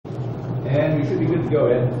And we should be good to go,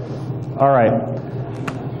 Ed. All right.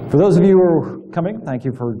 For those of you who are coming, thank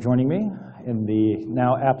you for joining me in the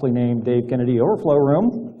now aptly named Dave Kennedy Overflow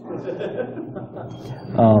Room,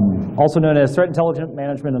 also known as Threat Intelligence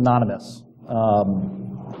Management Anonymous.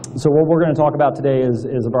 So what we're going to talk about today is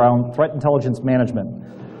around threat intelligence management,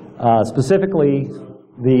 specifically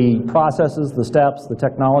the processes, the steps, the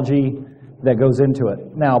technology that goes into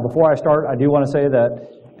it. Now, before I start, I do want to say that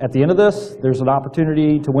at the end of this, there's an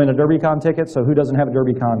opportunity to win a DerbyCon ticket. So who doesn't have a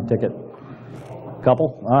DerbyCon ticket?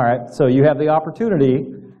 Couple? All right. So you have the opportunity,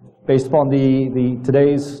 based upon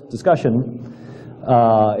today's discussion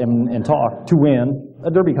and talk, to win a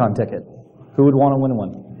DerbyCon ticket. Who would want to win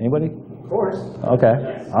one? Anybody? Of course. Okay.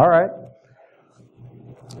 Yes. All right.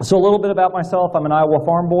 So a little bit about myself. I'm an Iowa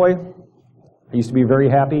farm boy. I used to be very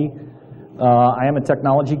happy. I am a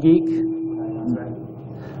technology geek.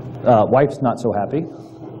 Wife's not so happy.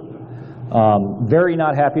 Very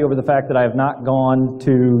not happy over the fact that I have not gone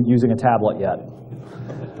to using a tablet yet.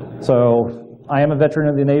 So I am a veteran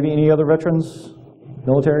of the Navy. Any other veterans?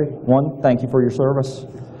 Military? One. Thank you for your service.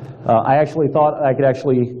 I actually thought I could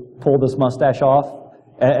actually pull this mustache off.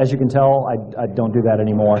 As you can tell, I don't do that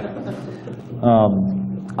anymore.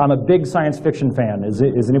 I'm a big science fiction fan.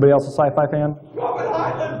 Is anybody else a sci-fi fan?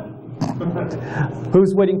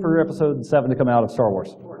 Who's waiting for episode 7 to come out of Star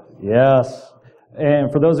Wars? Yes.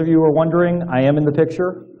 And for those of you who are wondering, I am in the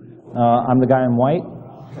picture. I'm the guy in white.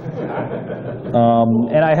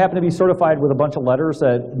 And I happen to be certified with a bunch of letters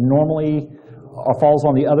that normally falls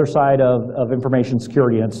on the other side of information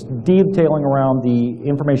security. And it's detailing around the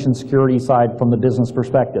information security side from the business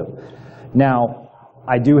perspective. Now,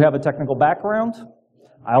 I do have a technical background.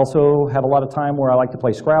 I also have a lot of time where I like to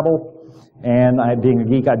play Scrabble. And being a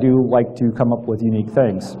geek, I do like to come up with unique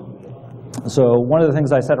things. So one of the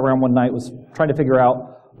things I sat around one night was trying to figure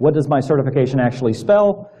out, what does my certification actually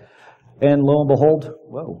spell? And lo and behold,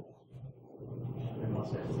 whoa.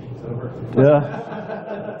 Yeah.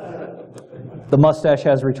 The mustache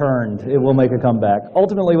has returned. It will make a comeback.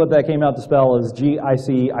 Ultimately, what that came out to spell is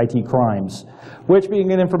GIC-IT crimes, which,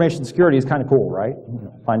 being in information security, is kind of cool, right?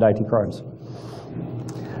 Find IT crimes.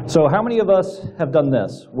 So how many of us have done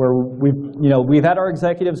this, where we've had our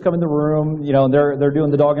executives come in the room, and they're doing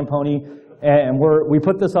the dog and pony, and we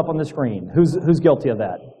put this up on the screen. Who's guilty of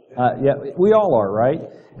that? Yeah, we all are, right?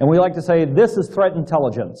 And we like to say, this is threat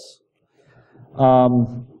intelligence.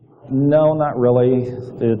 No, not really.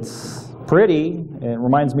 It's pretty. It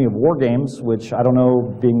reminds me of war games, which I don't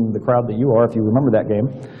know, being the crowd that you are, if you remember that game.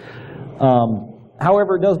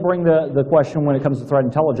 However, it does bring the question when it comes to threat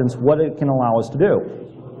intelligence, what it can allow us to do.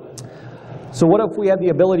 So what if we had the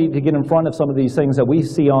ability to get in front of some of these things that we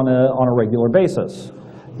see on a regular basis?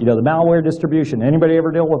 The malware distribution. Anybody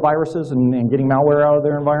ever deal with viruses and getting malware out of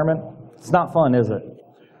their environment? It's not fun, is it?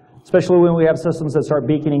 Especially when we have systems that start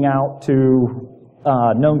beaconing out to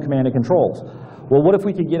known command and controls. Well, what if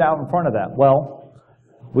we could get out in front of that? Well,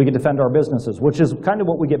 we could defend our businesses, which is kind of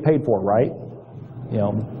what we get paid for, right?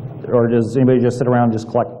 Or does anybody just sit around and just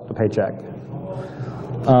collect a paycheck?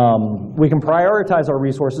 We can prioritize our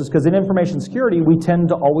resources, because in information security, we tend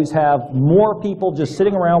to always have more people just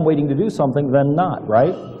sitting around waiting to do something than not,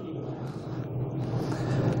 right?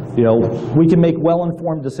 We can make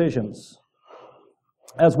well-informed decisions,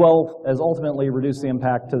 as well as ultimately reduce the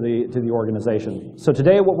impact to the organization. So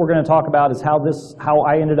today, what we're going to talk about is how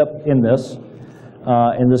I ended up in this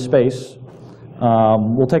space.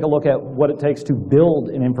 We'll take a look at what it takes to build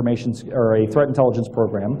an information or a threat intelligence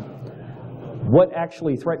program, what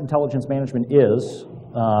actually threat intelligence management is,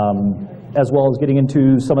 as well as getting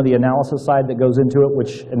into some of the analysis side that goes into it,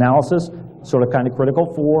 which analysis is sort of kind of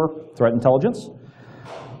critical for threat intelligence.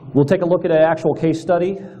 We'll take a look at an actual case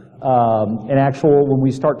study, when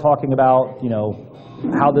we start talking about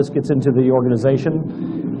how this gets into the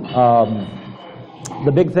organization.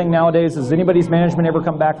 The big thing nowadays is, anybody's management ever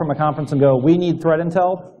come back from a conference and go, we need threat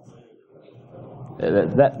intel?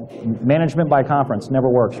 That management by conference never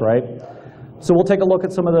works, right? So we'll take a look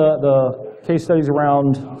at some of the case studies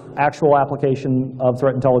around actual application of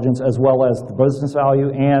threat intelligence, as well as the business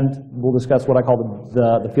value, and we'll discuss what I call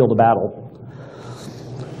the field of battle.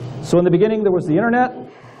 So in the beginning, there was the internet.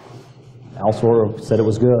 Al Gore said it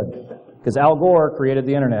was good, because Al Gore created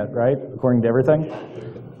the internet, right, according to everything.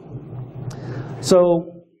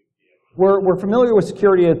 So we're familiar with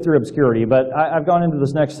security through obscurity, but I've gone into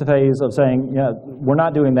this next phase of saying, we're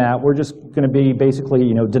not doing that. We're just going to be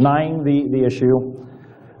basically, denying the issue.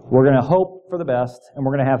 We're going to hope for the best, and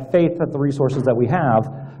we're going to have faith that the resources that we have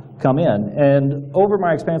come in. And over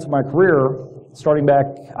my expanse of my career, starting back,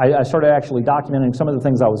 I started actually documenting some of the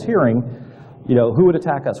things I was hearing. Who would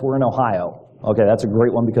attack us? We're in Ohio. Okay, that's a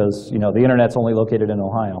great one because the internet's only located in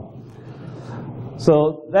Ohio.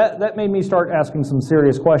 So that made me start asking some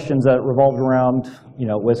serious questions that revolved around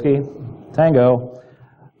whiskey, tango.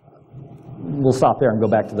 We'll stop there and go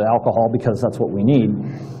back to the alcohol because that's what we need.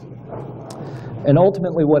 And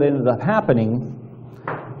ultimately what ended up happening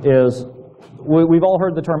is, we've all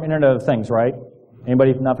heard the term Internet of Things, right?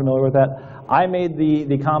 Anybody not familiar with that? I made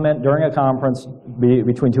the comment during a conference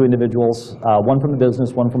between two individuals, one from the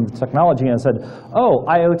business, one from the technology, and I said, oh,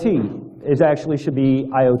 IoT, it actually should be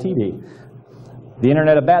IOTD, the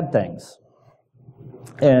Internet of Bad Things.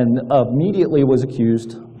 And immediately was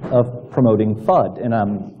accused of promoting FUD. And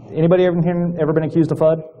anybody ever been accused of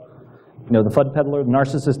FUD? The FUD peddler, the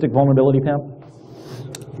narcissistic vulnerability pimp?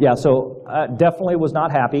 Yeah, so definitely was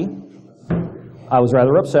not happy. I was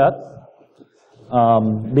rather upset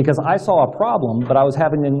because I saw a problem, but I was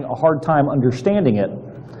having a hard time understanding it.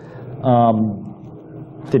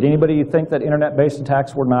 Did anybody think that internet-based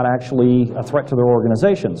attacks were not actually a threat to their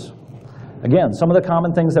organizations? Again, some of the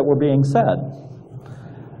common things that were being said.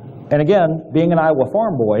 And again, being an Iowa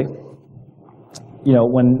farm boy,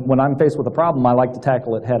 when I'm faced with a problem, I like to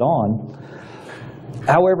tackle it head on.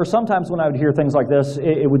 However, sometimes when I would hear things like this,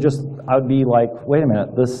 I would be like, wait a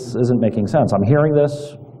minute, this isn't making sense. I'm hearing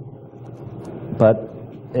this, but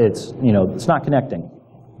it's not connecting.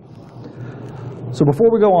 So before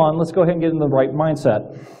we go on, let's go ahead and get into the right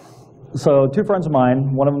mindset. So two friends of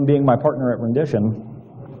mine, one of them being my partner at Rendition,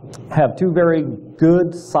 have two very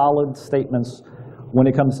good, solid statements when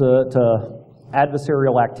it comes to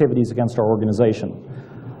adversarial activities against our organization.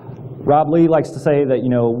 Rob Lee likes to say that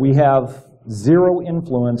we have zero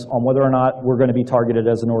influence on whether or not we're going to be targeted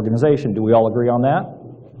as an organization. Do we all agree on that?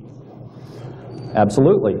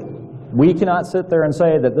 Absolutely. We cannot sit there and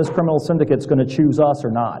say that this criminal syndicate's going to choose us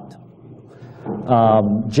or not.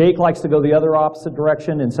 Jake likes to go the other opposite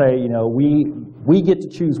direction and say, we get to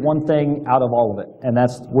choose one thing out of all of it, and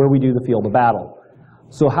that's where we do the field of battle.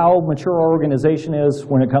 So how mature our organization is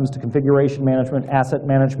when it comes to configuration management, asset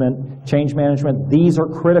management, change management, these are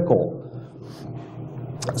critical.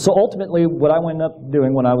 So ultimately, what I wound up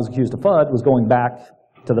doing when I was accused of FUD was going back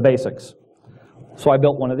to the basics. So I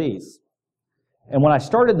built one of these. And when I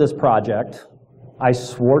started this project, I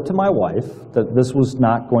swore to my wife that this was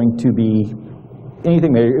not going to be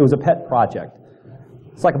anything major. It was a pet project.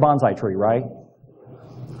 It's like a bonsai tree, right?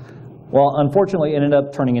 Well, unfortunately, it ended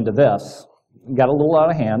up turning into this. It got a little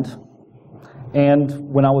out of hand. And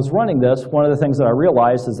when I was running this, one of the things that I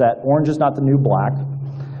realized is that orange is not the new black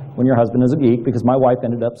when your husband is a geek, because my wife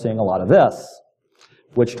ended up seeing a lot of this,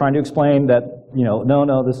 which trying to explain that,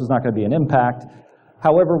 no, this is not going to be an impact.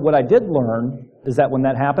 However, what I did learn is that when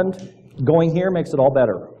that happened, going here makes it all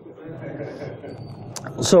better.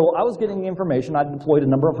 So I was getting the information. I deployed a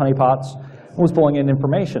number of honeypots and was pulling in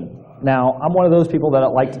information. Now, I'm one of those people that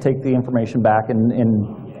like to take the information back and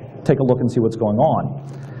take a look and see what's going on.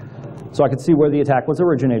 So I could see where the attack was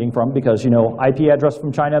originating from because, IP address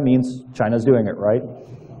from China means China's doing it, right?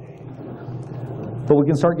 But we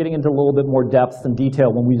can start getting into a little bit more depth and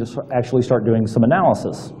detail when we just actually start doing some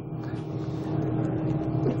analysis.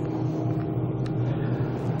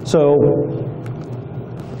 So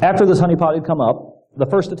after this honeypot had come up, the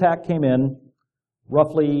first attack came in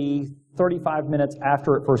roughly 35 minutes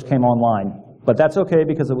after it first came online. But that's okay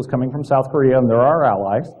because it was coming from South Korea and they're our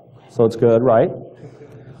allies, so it's good, right?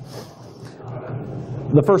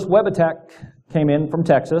 The first web attack came in from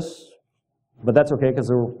Texas, but that's okay because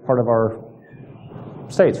they're part of our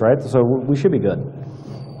states, right? So we should be good.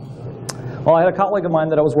 Well, I had a colleague of mine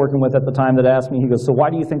that I was working with at the time that asked me, he goes, so why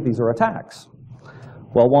do you think these are attacks?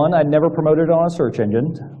 Well, one, I'd never promoted it on a search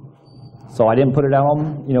engine, so I didn't put it out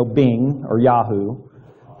on Bing or Yahoo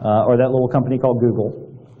or that little company called Google.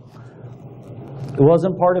 It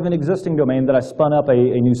wasn't part of an existing domain that I spun up a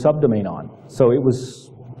new subdomain on, so it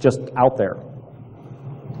was just out there.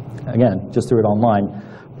 Again, just threw it online.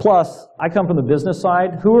 Plus, I come from the business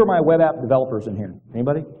side. Who are my web app developers in here?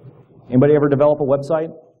 Anybody? Anybody ever develop a website?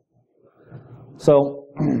 So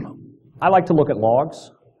I like to look at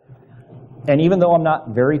logs. And even though I'm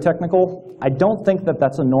not very technical, I don't think that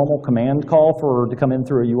that's a normal command call to come in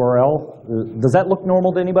through a URL. Does that look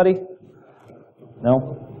normal to anybody?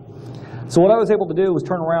 No? So what I was able to do was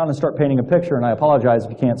turn around and start painting a picture, and I apologize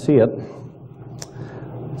if you can't see it.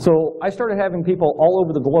 So I started having people all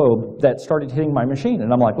over the globe that started hitting my machine,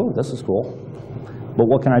 and I'm like, oh, this is cool. But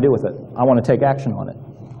what can I do with it? I want to take action on it.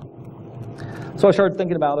 So I started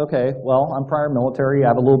thinking about, okay, well, I'm prior military. I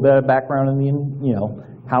have a little bit of background in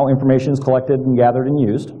how information is collected and gathered and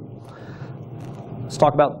used. Let's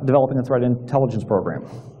talk about developing a threat intelligence program.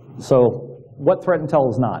 So what threat intel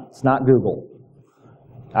is not? It's not Google.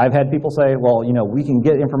 I've had people say, well, you know, we can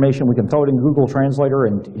get information, we can throw it in Google Translator,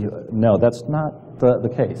 and no, that's not the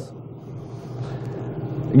case.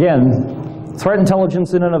 Again, threat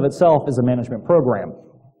intelligence in and of itself is a management program.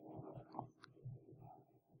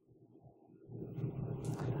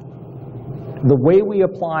 The way we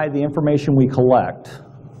apply the information we collect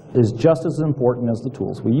is just as important as the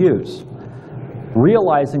tools we use.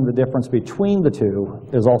 Realizing the difference between the two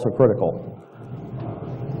is also critical.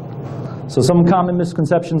 So some common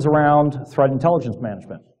misconceptions around threat intelligence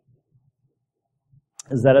management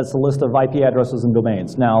is that it's a list of IP addresses and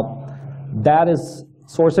domains. Now, that is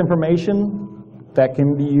source information that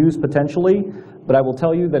can be used potentially, but I will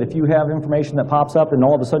tell you that if you have information that pops up and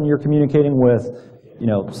all of a sudden you're communicating with, you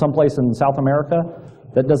know, someplace in South America,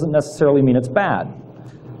 that doesn't necessarily mean it's bad.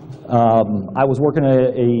 I was working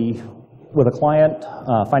with a client,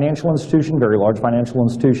 financial institution, very large financial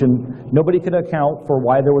institution. Nobody could account for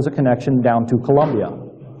why there was a connection down to Colombia.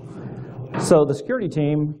 So the security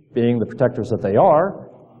team, being the protectors that they are,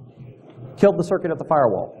 killed the circuit at the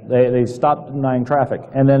firewall. They stopped denying traffic.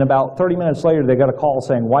 And then about 30 minutes later, they got a call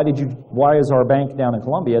saying, why is our bank down in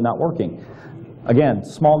Colombia not working? Again,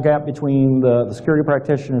 small gap between the security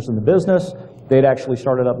practitioners and the business. They'd actually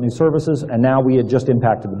started up new services, and now we had just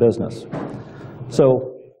impacted the business.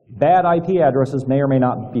 So bad IP addresses may or may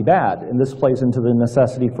not be bad, and this plays into the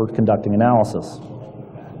necessity for conducting analysis.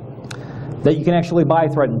 That you can actually buy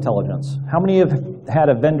threat intelligence. How many have had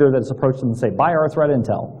a vendor that's approached them and say, buy our threat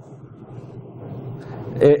intel?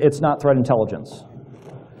 It's not threat intelligence.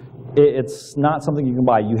 It's not something you can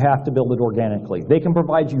buy. You have to build it organically. They can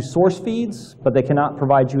provide you source feeds, but they cannot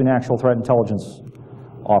provide you an actual threat intelligence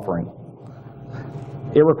offering.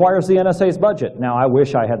 It requires the NSA's budget. Now, I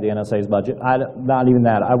wish I had the NSA's budget. Not even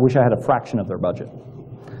that. I wish I had a fraction of their budget.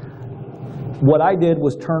 What I did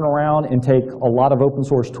was turn around and take a lot of open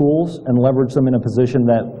source tools and leverage them in a position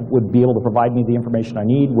that would be able to provide me the information I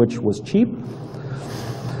need, which was cheap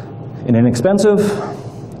and inexpensive.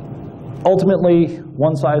 Ultimately,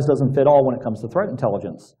 one size doesn't fit all when it comes to threat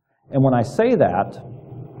intelligence. And when I say that,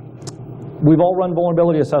 we've all run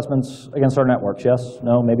vulnerability assessments against our networks. Yes?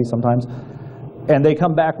 No? Maybe sometimes? And they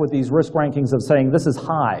come back with these risk rankings of saying, this is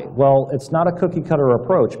high. Well, it's not a cookie-cutter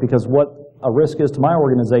approach, because what a risk is to my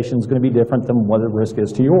organization is going to be different than what a risk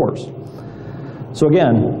is to yours. So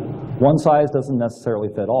again, one size doesn't necessarily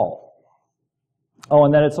fit all. Oh,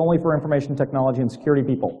 and then it's only for information technology and security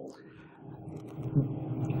people.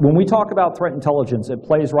 When we talk about threat intelligence, it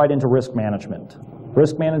plays right into risk management.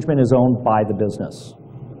 Risk management is owned by the business.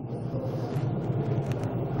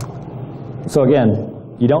 So again,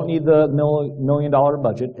 you don't need the $1 million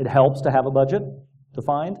budget. It helps to have a budget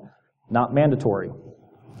defined, not mandatory.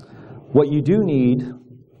 What you do need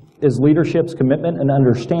is leadership's commitment and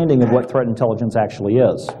understanding of what threat intelligence actually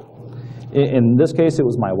is. In this case, it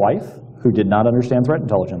was my wife who did not understand threat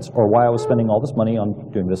intelligence, or why I was spending all this money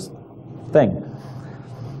on doing this thing.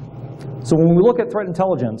 So when we look at threat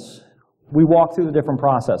intelligence, we walk through the different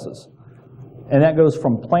processes. And that goes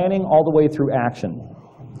from planning all the way through action.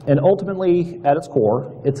 And ultimately, at its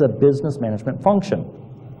core, it's a business management function.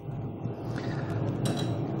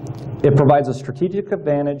 It provides a strategic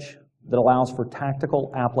advantage that allows for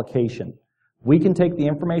tactical application. We can take the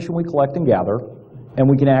information we collect and gather, and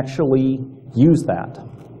we can actually use that.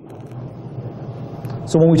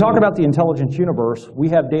 So when we talk about the intelligence universe, we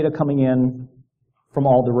have data coming in from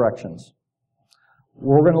all directions.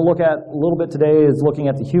 We're going to look at a little bit today is looking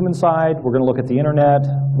at the human side. We're going to look at the internet.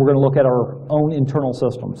 We're going to look at our own internal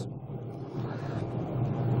systems.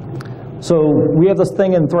 So we have this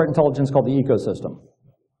thing in threat intelligence called the ecosystem.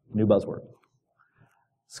 New buzzword.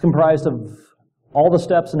 It's comprised of all the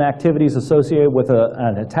steps and activities associated with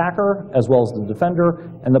an attacker, as well as the defender,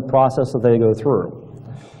 and the process that they go through.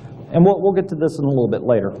 And we'll get to this in a little bit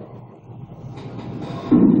later.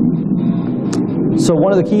 So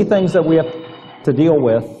one of the key things that we have to deal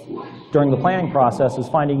with during the planning process is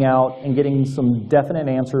finding out and getting some definite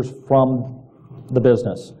answers from the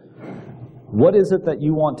business. What is it that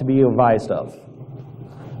you want to be advised of?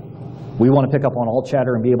 We want to pick up on all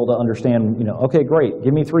chatter and be able to understand, okay, great,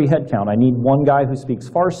 give me 3 headcount. I need one guy who speaks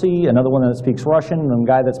Farsi, another one that speaks Russian, and a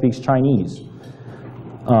guy that speaks Chinese.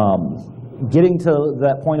 Getting to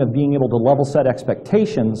that point of being able to level set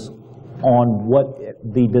expectations on what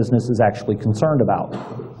the business is actually concerned about.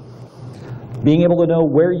 Being able to know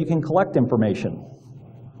where you can collect information.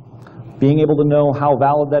 Being able to know how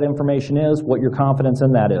valid that information is, what your confidence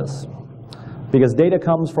in that is. Because data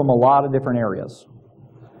comes from a lot of different areas.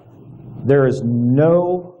 There is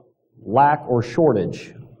no lack or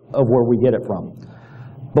shortage of where we get it from.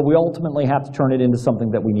 But we ultimately have to turn it into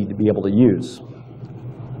something that we need to be able to use.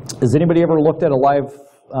 Has anybody ever looked at a live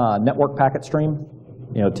network packet stream,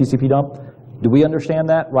 TCP dump. Do we understand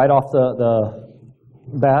that right off the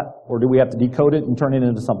bat, or do we have to decode it and turn it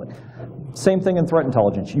into something? Same thing in threat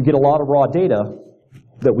intelligence. You get a lot of raw data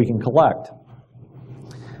that we can collect.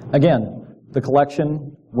 Again, the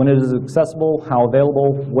collection, when it is accessible, how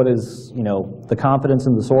available, what is the confidence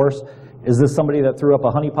in the source. Is this somebody that threw up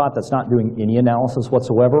a honeypot that's not doing any analysis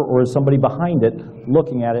whatsoever, or is somebody behind it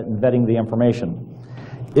looking at it and vetting the information?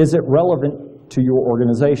 Is it relevant to your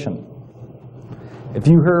organization? If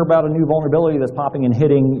you hear about a new vulnerability that's popping and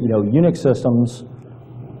hitting Unix systems,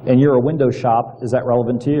 and you're a Windows shop, is that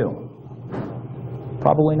relevant to you?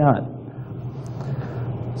 Probably not.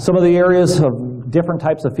 Some of the areas of different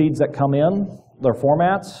types of feeds that come in, their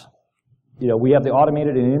formats. We have the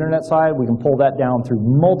automated and internet side. We can pull that down through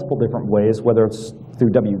multiple different ways, whether it's through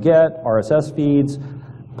wget, RSS feeds,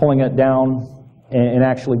 pulling it down and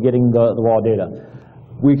actually getting the raw data.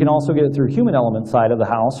 We can also get it through human element side of the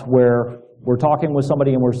house, where we're talking with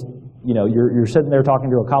somebody and you're sitting there talking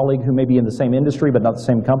to a colleague who may be in the same industry but not the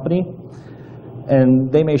same company,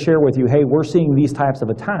 and they may share with you, hey, we're seeing these types of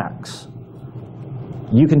attacks.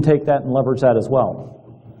 You can take that and leverage that as well.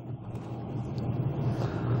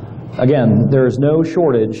 Again, there is no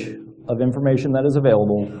shortage of information that is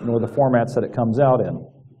available, nor the formats that it comes out in.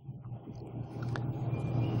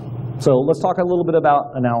 So let's talk a little bit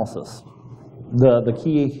about analysis.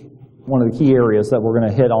 One of the key areas that we're going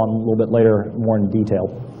to hit on a little bit later, more in detail.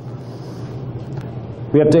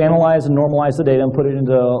 We have to analyze and normalize the data and put it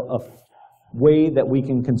into a way that we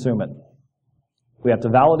can consume it. We have to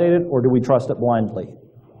validate it, or do we trust it blindly?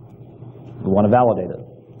 We want to validate it.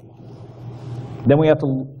 Then we have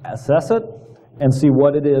to assess it and see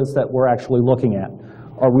what it is that we're actually looking at.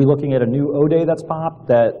 Are we looking at a new ODay that's popped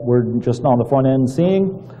that we're just on the front end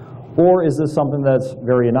seeing? Or is this something that's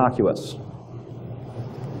very innocuous?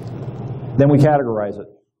 Then we categorize it.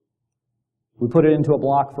 We put it into a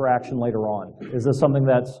block for action later on. Is this something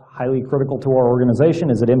that's highly critical to our organization?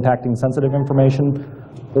 Is it impacting sensitive information?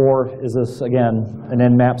 Or is this, again, an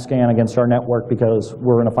Nmap scan against our network because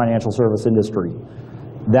we're in a financial service industry?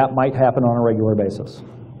 That might happen on a regular basis.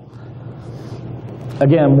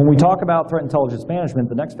 Again, when we talk about threat intelligence management,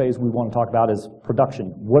 the next phase we want to talk about is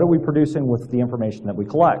production. What are we producing with the information that we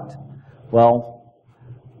collect? Well,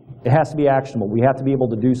 it has to be actionable. We have to be able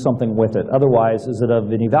to do something with it. Otherwise, is it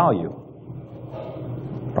of any value?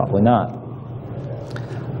 Probably not.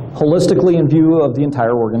 Holistically in view of the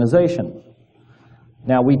entire organization.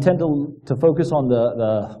 Now, we tend to focus on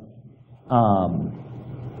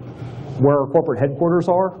where our corporate headquarters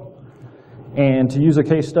are. And to use a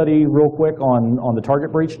case study real quick on the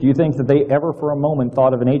Target breach, do you think that they ever for a moment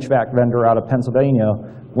thought of an HVAC vendor out of Pennsylvania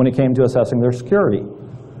when it came to assessing their security?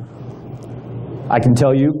 I can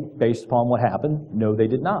tell you, based upon what happened, no, they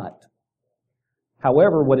did not.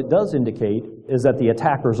 However, what it does indicate is that the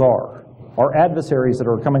attackers are. Our adversaries that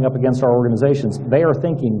are coming up against our organizations, they are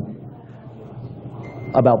thinking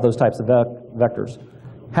about those types of vectors.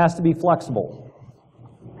 Has to be flexible.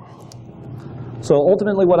 So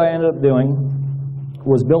ultimately what I ended up doing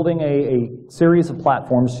was building a series of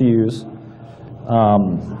platforms to use.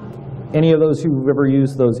 Any of those who've ever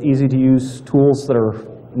used those easy-to-use tools that are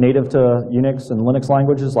native to Unix and Linux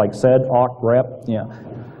languages like sed, awk, grep,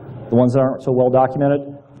 the ones that aren't so well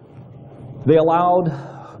documented, they allowed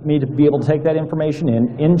me to be able to take that information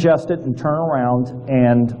in, ingest it, and turn around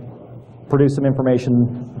and produce some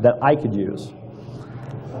information that I could use.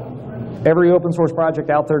 Every open source project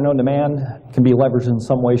out there known to man can be leveraged in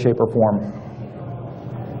some way, shape, or form.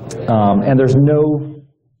 And there is no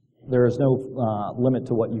limit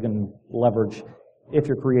to what you can leverage if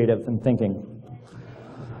you're creative and thinking.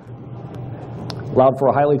 Allowed for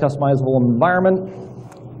a highly customizable environment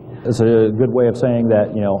is a good way of saying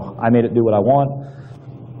that, I made it do what I want.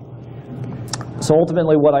 So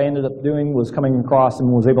ultimately what I ended up doing was coming across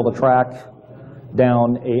and was able to track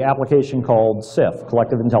down an application called CIF,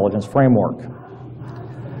 Collective Intelligence Framework.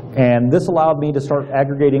 And this allowed me to start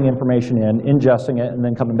aggregating information in, ingesting it, and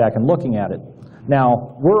then coming back and looking at it.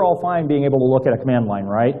 Now, we're all fine being able to look at a command line,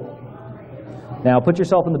 right? Now, put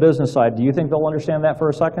yourself in the business side. Do you think they'll understand that for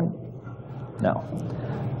a second? No.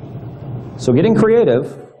 So getting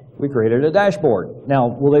creative, we created a dashboard. Now,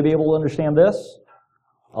 will they be able to understand this?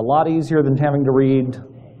 A lot easier than having to read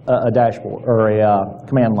a dashboard or a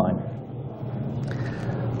command line.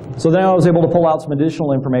 So then I was able to pull out some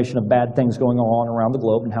additional information of bad things going on around the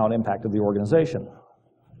globe and how it impacted the organization.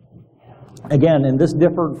 Again, and this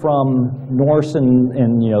differed from Norse and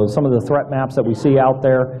some of the threat maps that we see out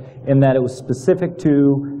there in that it was specific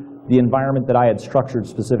to the environment that I had structured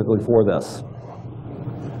specifically for this.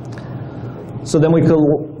 So then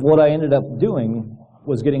what I ended up doing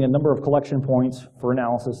was getting a number of collection points for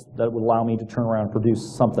analysis that would allow me to turn around and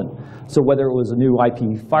produce something. So whether it was a new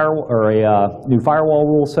IP firewall or a new firewall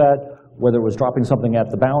rule set, whether it was dropping something at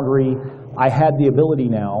the boundary, I had the ability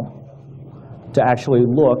now to actually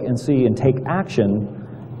look and see and take action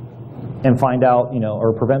and find out,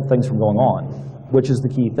 or prevent things from going on, which is the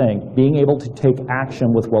key thing, being able to take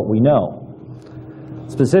action with what we know.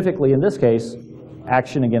 Specifically, in this case,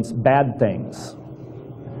 action against bad things,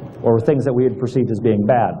 or things that we had perceived as being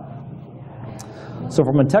bad. So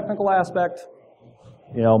from a technical aspect,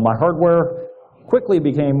 my hardware quickly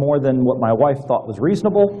became more than what my wife thought was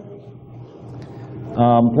reasonable.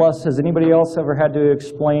 Plus, has anybody else ever had to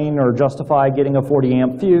explain or justify getting a 40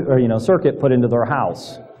 amp circuit put into their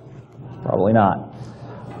house? Probably not.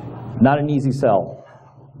 Not an easy sell.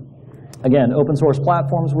 Again, open source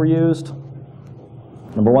platforms were used.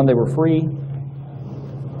 Number one, they were free.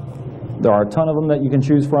 There are a ton of them that you can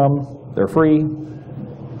choose from. They're free.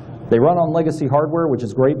 They run on legacy hardware, which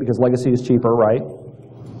is great because legacy is cheaper, right?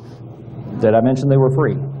 Did I mention they were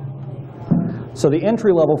free? So the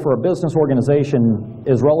entry level for a business organization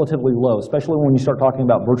is relatively low, especially when you start talking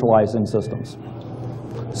about virtualizing systems.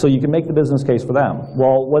 So you can make the business case for them.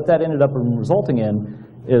 Well, what that ended up resulting in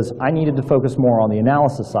is I needed to focus more on the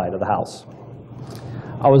analysis side of the house.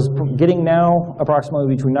 I was getting now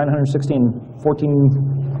approximately between 960 and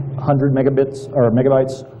 1400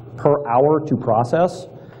 megabytes per hour to process,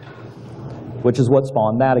 which is what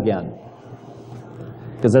spawned that again.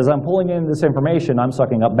 Because as I'm pulling in this information, I'm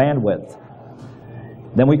sucking up bandwidth.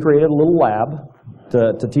 Then we created a little lab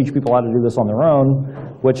to teach people how to do this on their own,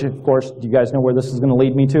 which, of course, do you guys know where this is going to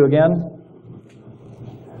lead me to again?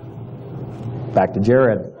 Back to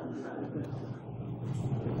Jared.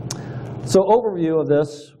 So overview of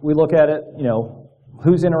this, we look at it,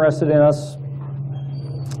 who's interested in us.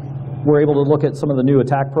 We're able to look at some of the new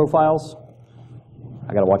attack profiles.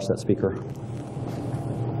 I got to watch that speaker.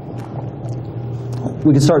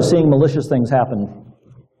 We can start seeing malicious things happen.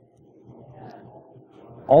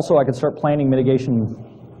 Also, I could start planning mitigation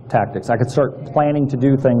tactics. I could start planning to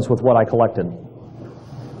do things with what I collected.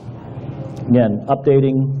 Again,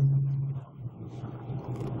 updating,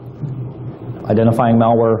 identifying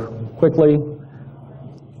malware quickly.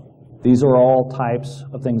 These are all types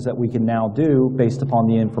of things that we can now do based upon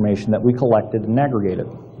the information that we collected and aggregated.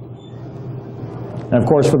 And of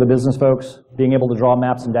course, for the business folks, being able to draw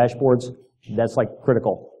maps and dashboards, that's like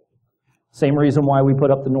critical. Same reason why we put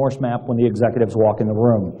up the Norse map when the executives walk in the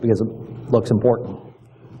room, because it looks important.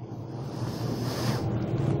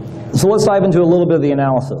 So let's dive into a little bit of the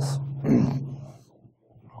analysis.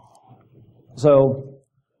 So,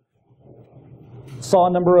 saw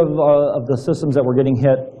a number of the systems that were getting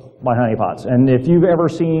hit by honeypots. And if you've ever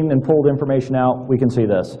seen and pulled information out, we can see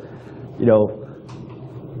this.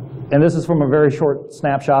 And this is from a very short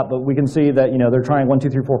snapshot, but we can see that they're trying 1, 2,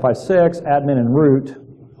 3, 4, 5, 6, admin and root,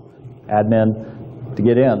 admin, to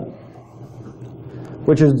get in.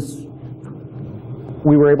 Which is,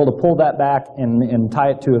 we were able to pull that back and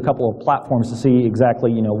tie it to a couple of platforms to see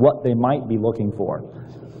exactly what they might be looking for.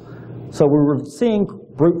 So we were seeing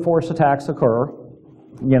brute force attacks occur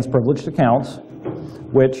against privileged accounts,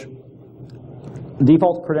 which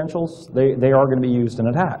default credentials, they are going to be used in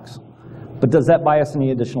attacks. But does that buy us any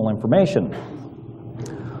additional information?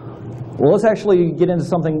 Well, let's actually get into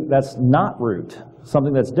something that's not root,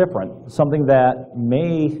 something that's different, something that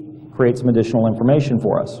may create some additional information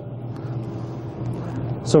for us.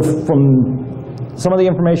 So from some of the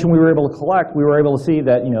information we were able to collect, we were able to see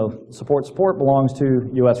that support belongs to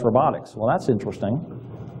US Robotics. Well, that's interesting.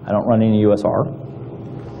 I don't run any USR.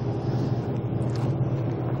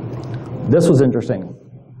 This was interesting.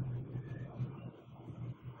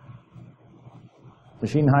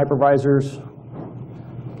 Machine hypervisors,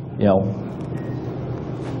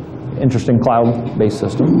 interesting cloud-based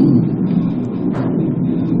system.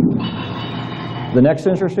 The next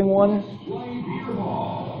interesting one,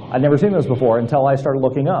 I'd never seen this before until I started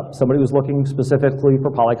looking up. Somebody was looking specifically for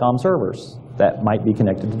Polycom servers that might be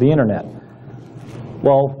connected to the internet.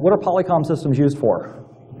 Well, what are Polycom systems used for?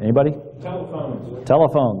 Anybody? Telephones.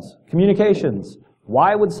 Telephones. Communications.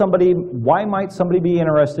 Why might somebody be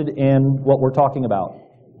interested in what we're talking about?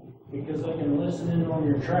 Because they can listen in on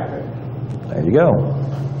your traffic. There you go.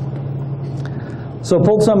 So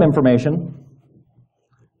pulled some information.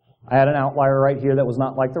 I had an outlier right here that was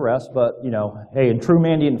not like the rest, but hey, in true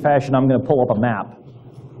Mandiant fashion, I'm going to pull up a map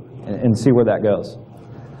and see where that goes.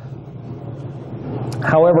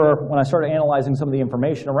 However, when I started analyzing some of the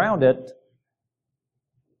information around it,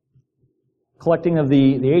 collecting of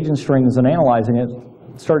the agent strings and analyzing it,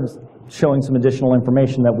 started showing some additional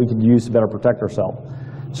information that we could use to better protect ourselves.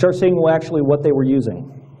 start seeing actually what they were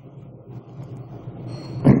using.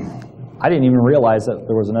 I didn't even realize that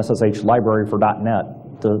there was an SSH library for .NET.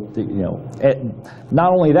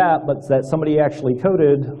 Not only that, but that somebody actually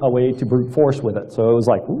coded a way to brute force with it. So it was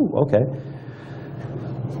like, ooh, okay.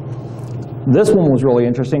 This one was really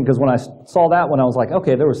interesting because when I saw that one, I was like,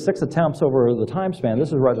 okay, there were 6 attempts over the time span. This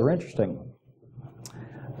is rather interesting.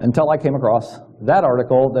 Until I came across that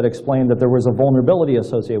article that explained that there was a vulnerability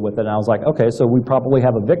associated with it. And I was like, okay, so we probably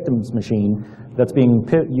have a victim's machine that's being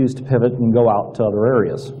used to pivot and go out to other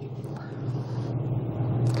areas.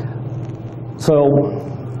 So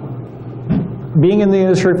being in the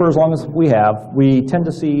industry for as long as we have, we tend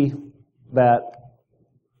to see that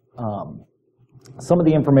some of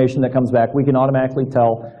the information that comes back, we can automatically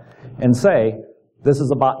tell and say, this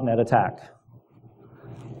is a botnet attack.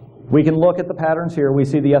 We can look at the patterns here. We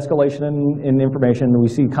see the escalation in information. We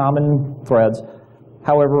see common threads.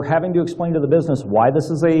 However, having to explain to the business why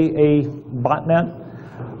this is a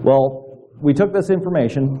botnet, well, we took this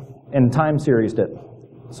information and time seriesed it.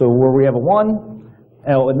 So where we have a 1,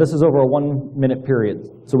 and this is over a 1-minute period.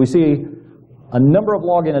 So we see a number of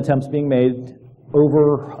login attempts being made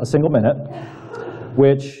over a single minute,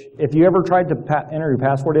 which if you ever tried to enter your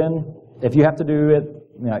password in, if you have to do it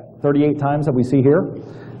 38 times that we see here,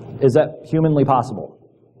 is that humanly possible?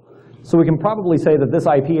 So we can probably say that this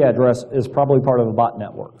IP address is probably part of a bot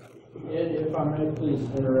network. Ed, if I may please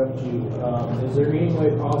interrupt you, is there any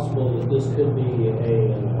way possible that this could be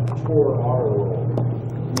a Tor auto roll,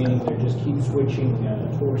 meaning they just keep switching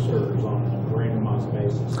Tor servers on a randomized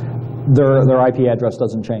basis? Their IP address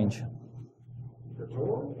doesn't change. For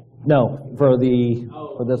Tor? No, for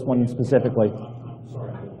this one specifically. I'm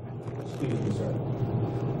sorry. Excuse me, sir.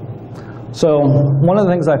 So one of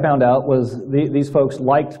the things I found out was these folks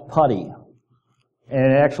liked putty.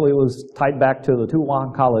 And it actually was tied back to the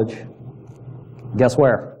Tuwan College. Guess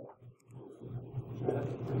where?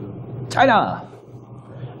 China.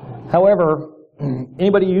 However,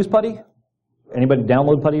 anybody use putty? Anybody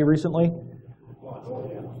download putty recently?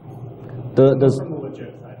 From the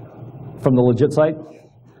legit site. From the legit site?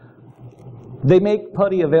 They make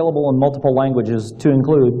putty available in multiple languages to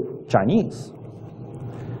include Chinese.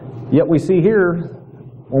 Yet we see here,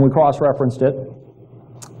 when we cross-referenced it,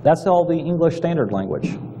 that's all the English standard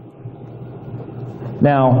language.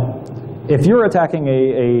 Now, if you're attacking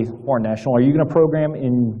a foreign national, are you going to program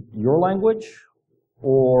in your language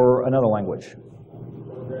or another language?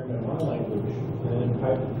 Program in my language and then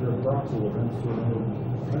pipe it through a proxy reference to another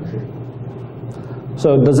country.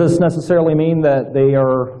 So does this necessarily mean that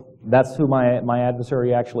that's who my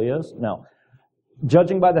adversary actually is? No.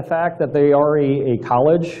 Judging by the fact that they are a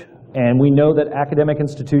college, and we know that academic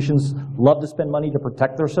institutions love to spend money to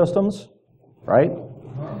protect their systems, right?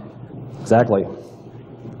 Exactly.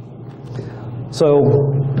 So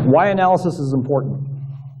why analysis is important.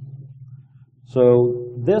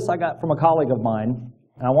 So this I got from a colleague of mine,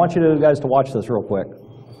 and I want you guys to watch this real quick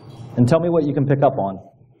and tell me what you can pick up on.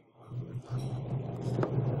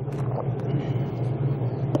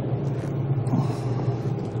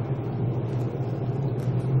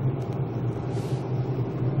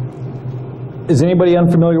 Is anybody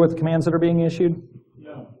unfamiliar with the commands that are being issued?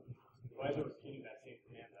 No. Why is it repeating that same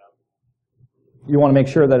command out? You want to make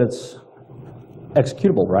sure that it's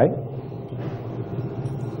executable, right?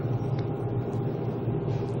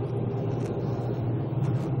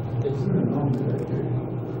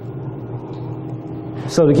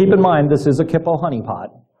 So to keep in mind, this is a Kippo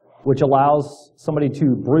honeypot, which allows somebody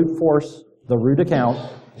to brute force the root account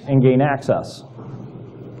and gain access.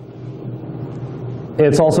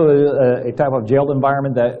 It's also a type of jailed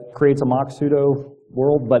environment that creates a mock pseudo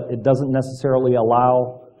world, but it doesn't necessarily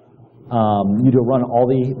allow you to run all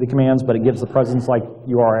the commands, but it gives the presence like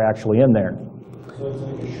you are actually in there. So it's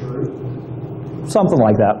like a shrew? Something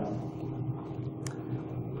like that.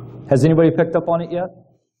 Has anybody picked up on it yet?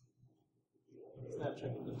 It's not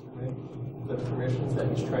checking the permissions that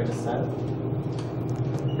he's trying to set.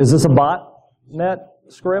 Is this a botnet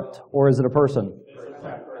script, or is it a person?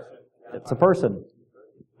 It's a person.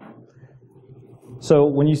 So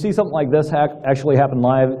when you see something like this actually happen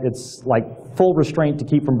live, it's like full restraint to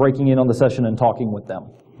keep from breaking in on the session and talking with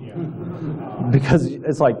them. Yeah. Because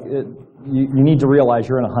it's like, you need to realize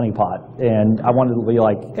you're in a honeypot. And I wanted to be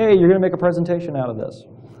like, hey, you're going to make a presentation out of this.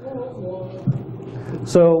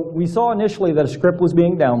 So we saw initially that a script was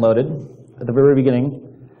being downloaded at the very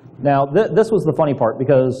beginning. Now, this was the funny part,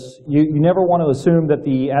 because you never want to assume that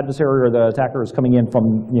the adversary or the attacker is coming in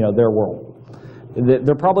from their world.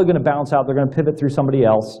 They're probably going to bounce out. They're going to pivot through somebody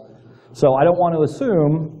else. So I don't want to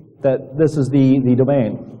assume that this is the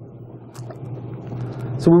domain.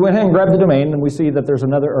 So we went ahead and grabbed the domain, and we see that there's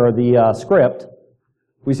another, or the script.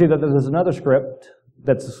 We see that there's another script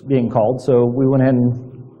that's being called, so we went ahead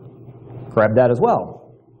and grabbed that as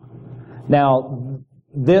well. Now,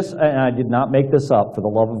 this, and I did not make this up, for the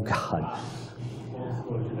love of God.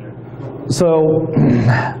 So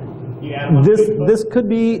this could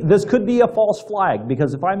be a false flag,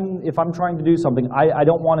 because if I'm trying to do something, I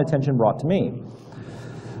don't want attention brought to me.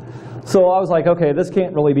 So I was like, okay, this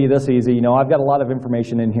can't really be this easy. You know, I've got a lot of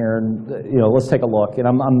information in here, and you know, let's take a look. And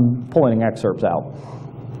I'm pulling excerpts out.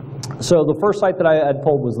 So the first site that I had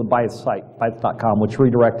pulled was the BSides site, bytes.com, which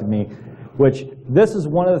redirected me. Which this is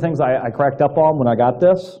one of the things I cracked up on when I got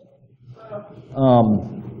this.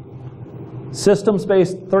 System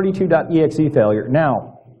space 32.exe failure.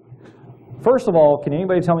 Now, first of all, can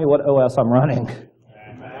anybody tell me what OS I'm running?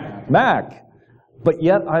 Mac. But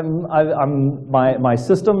yet my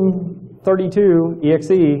system 32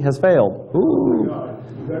 exe has failed. Ooh.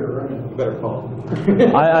 You better run it. You better call.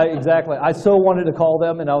 Exactly. I so wanted to call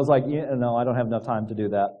them, and I was like, yeah, no, I don't have enough time to do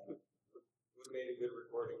that. We made a good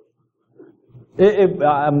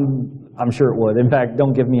recording. I'm sure it would. In fact,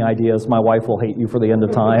 don't give me ideas. My wife will hate you for the end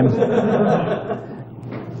of time.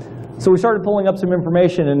 So we started pulling up some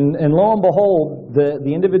information, and lo and behold,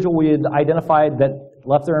 the individual we had identified that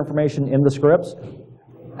left their information in the scripts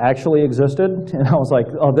actually existed. And I was like,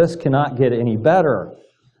 oh, this cannot get any better.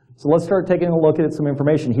 So let's start taking a look at some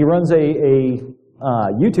information. He runs a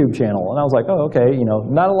YouTube channel, and I was like, oh, okay, you know,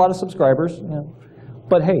 not a lot of subscribers, you know,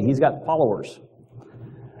 but hey, he's got followers.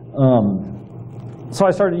 So I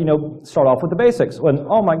started, you know, start off with the basics. When,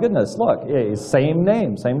 oh my goodness, look, same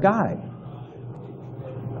name, same guy.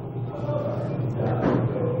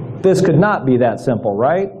 This could not be that simple,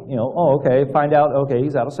 right? You know, oh, okay, find out, okay,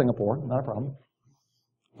 he's out of Singapore, not a problem.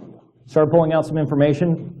 Started pulling out some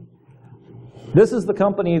information. This is the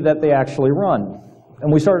company that they actually run.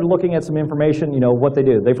 And we started looking at some information, you know, what they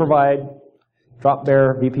do. They provide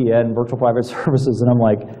drop-bear, VPN, virtual private services, and I'm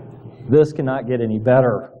like, this cannot get any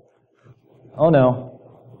better. Oh no,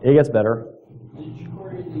 it gets better. Did you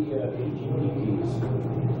query the HTTP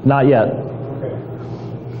keys? Not yet. Okay.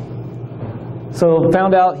 So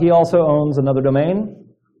found out he also owns another domain.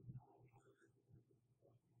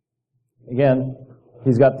 Again,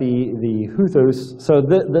 he's got the Huthos. So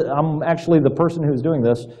I'm actually the person who's doing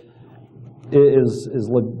this is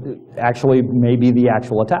actually maybe the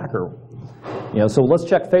actual attacker. You know, so let's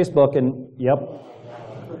check Facebook, and yep.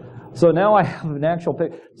 So now I have an actual,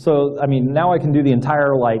 so I mean, now I can do the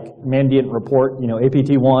entire like Mandiant report, you know,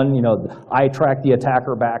 APT1, you know, I track the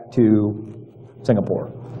attacker back to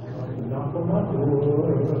Singapore.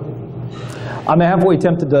 I'm halfway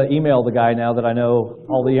tempted to email the guy now that I know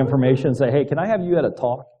all the information and say, hey, can I have you at a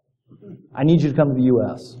talk? I need you to come to the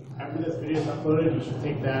US. After this video is uploaded, you should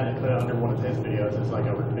take that and put it under one of his videos as like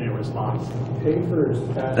a video response. Pay for his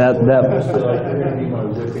passport. That So like, you're gonna be my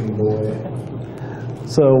whipping boy.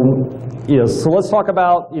 So, you know, so let's talk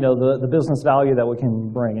about, you know, the business value that we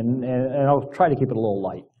can bring, and I'll try to keep it a little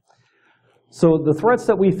light. So the threats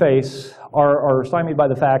that we face are stymied by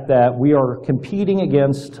the fact that we are competing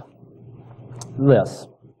against this.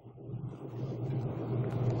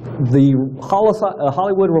 The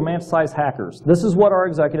Hollywood romanticized hackers. This is what our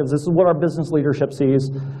executives, this is what our business leadership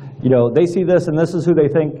sees. You know, they see this, and this is who they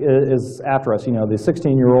think is after us, you know, the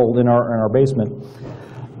 16-year-old in our basement.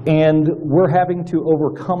 And we're having to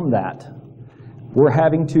overcome that. We're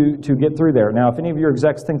having to get through there. Now, if any of your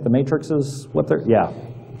execs think the Matrix is what they're, yeah.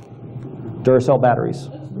 Duracell batteries.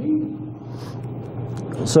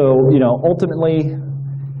 So, you know, ultimately,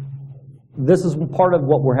 this is part of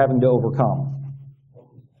what we're having to overcome.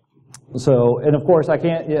 So, and of course, I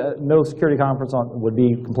can't, no security conference would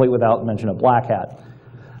be complete without mention of Black Hat.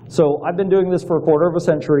 So I've been doing this for a quarter of a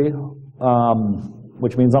century,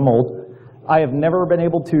 which means I'm old. I have never been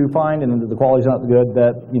able to find, and the quality's not good,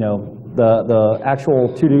 that, you know, the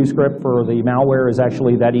actual to-do script for the malware is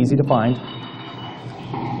actually that easy to find.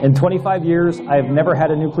 In 25 years, I've never had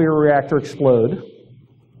a nuclear reactor explode.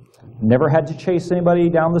 Never had to chase anybody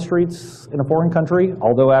down the streets in a foreign country,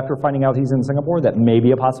 although after finding out he's in Singapore, that may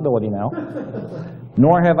be a possibility now.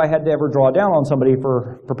 Nor have I had to ever draw down on somebody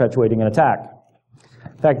for perpetuating an attack.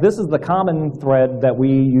 In fact, this is the common thread that we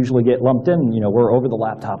usually get lumped in. You know, we're over the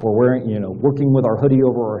laptop, we're wearing, you know, working with our hoodie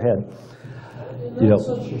over our head. You know,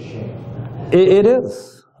 Such a shame. it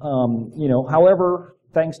is. You know, however,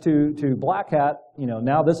 thanks to Black Hat, you know,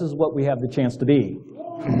 now this is what we have the chance to be.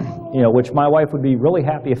 You know, which my wife would be really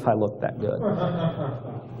happy if I looked that good.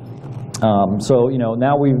 So, you know,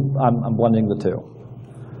 now I'm blending the two.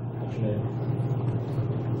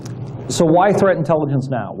 So why threat intelligence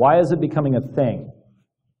now? Why is it becoming a thing?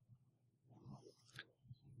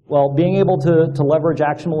 Well, being able to leverage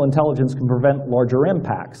actionable intelligence can prevent larger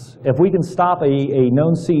impacts. If we can stop a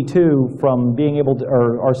known C2 from being able to,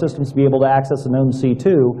 or our systems be able to access a known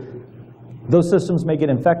C2, those systems may get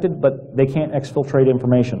infected, but they can't exfiltrate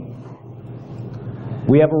information.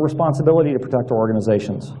 We have a responsibility to protect our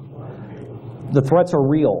organizations. The threats are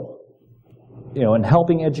real, and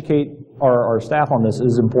helping educate our staff on this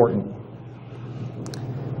is important.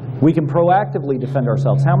 We can proactively defend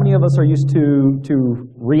ourselves. How many of us are used to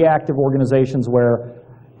reactive organizations where,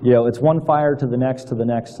 it's one fire to the next, to the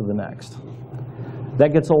next, to the next?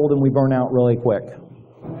 That gets old and we burn out really quick.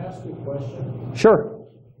 Can I ask you a question? Sure.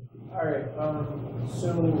 All right,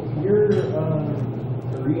 so your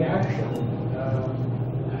reaction,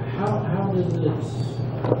 how does it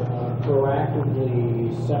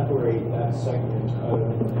proactively separate that segment of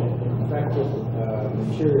infected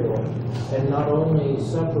material, and not only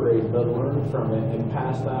separate, but learn from it and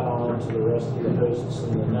pass that on to the rest of the hosts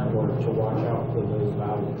in the network to watch out for those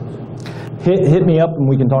values? Hit me up and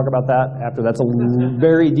we can talk about that after. That's a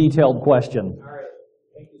very detailed question. All right,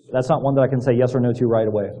 thank you, sir. That's not one that I can say yes or no to right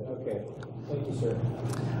away. Okay, thank you, sir.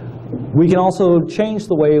 We can also change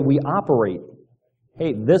the way we operate.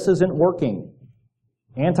 Hey, this isn't working.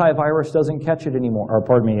 Antivirus doesn't catch it anymore. Or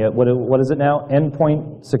pardon me, what is it now?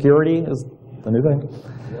 Endpoint security is the new thing.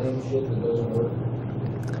 Lame shit that doesn't work.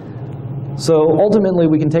 So ultimately,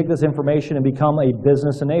 we can take this information and become a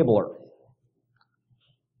business enabler.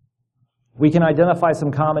 We can identify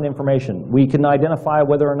some common information. We can identify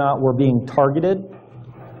whether or not we're being targeted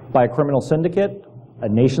by a criminal syndicate, a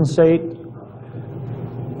nation state,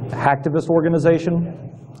 hacktivist organization.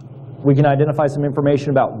 We can identify some information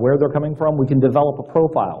about where they're coming from. We can develop a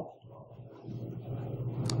profile.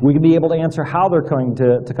 We can be able to answer how they're going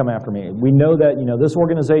to come after me. We know that this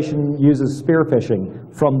organization uses spear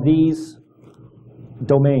phishing from these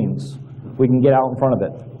domains. We can get out in front of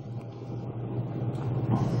it.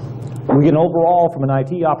 We can overall, from an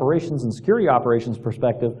IT operations and security operations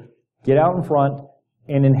perspective, get out in front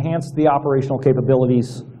and enhance the operational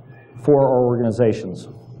capabilities for our organizations.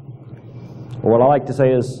 Or what I like to say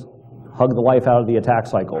is, hug the life out of the attack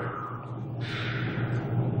cycle.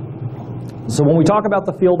 So when we talk about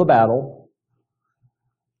the field of battle,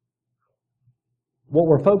 what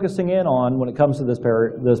we're focusing in on when it comes to this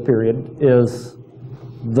period is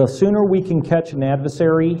the sooner we can catch an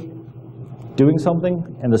adversary doing something,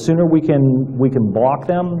 and the sooner we can block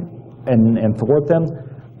them and thwart them,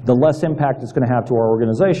 the less impact it's going to have to our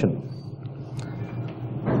organization.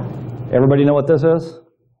 Everybody know what this is?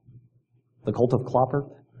 The cult of Klopper?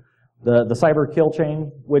 The cyber kill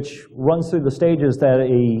chain, which runs through the stages that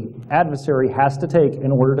an adversary has to take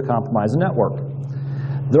in order to compromise a network.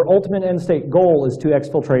 Their ultimate end state goal is to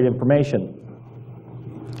exfiltrate information.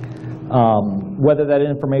 Whether that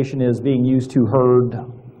information is being used to herd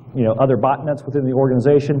other botnets within the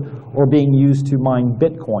organization or being used to mine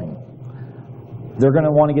Bitcoin. They're going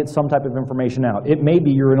to want to get some type of information out. It may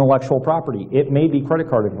be your intellectual property. It may be credit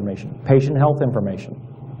card information, patient health information.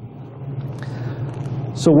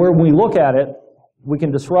 So when we look at it, we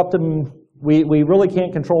can disrupt them. We really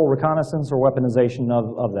can't control reconnaissance or weaponization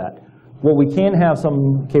of that. What we can have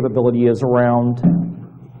some capability is around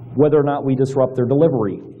whether or not we disrupt their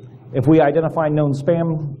delivery. If we identify known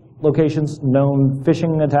spam locations, known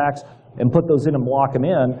phishing attacks, and put those in and block them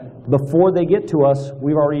in, before they get to us,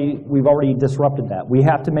 we've already disrupted that. We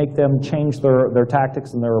have to make them change their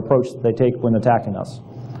tactics and their approach that they take when attacking us.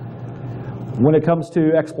 When it comes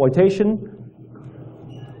to exploitation,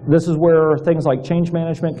 this is where things like change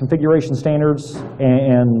management, configuration standards,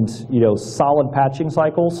 and solid patching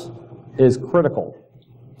cycles is critical.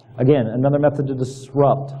 Again, another method to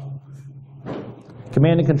disrupt.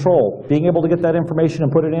 Command and control, being able to get that information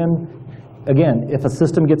and put it in. Again, if a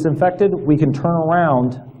system gets infected, we can turn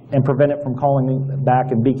around and prevent it from calling back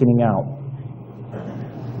and beaconing out.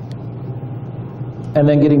 And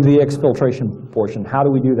then getting to the exfiltration portion. How do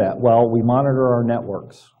we do that? Well, we monitor our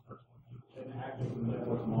networks. An active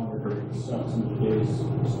network monitoring sucks in today's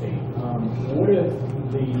state. What if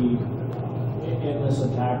in this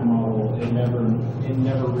attack model, it never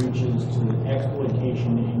reaches to the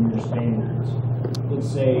exploitation in your standards? Let's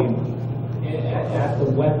say at the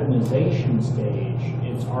weaponization stage,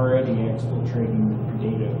 it's already exfiltrating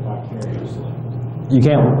data vicariously.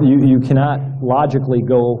 You cannot logically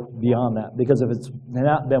go beyond that, because if it's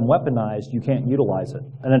not been weaponized, you can't utilize it.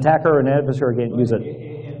 An attacker or an adversary can't use it.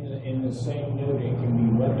 In the same note, it can be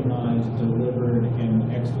weaponized, delivered, and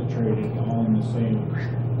exfiltrated all in the same.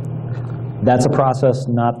 That's a process,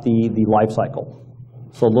 not the life cycle.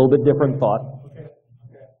 So a little bit different thought.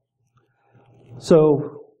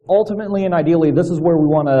 So ultimately and ideally, this is where we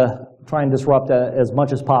want to try and disrupt as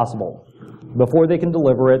much as possible. Before they can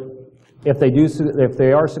deliver it, if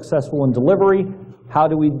they are successful in delivery, how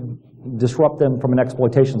do we disrupt them from an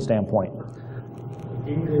exploitation standpoint?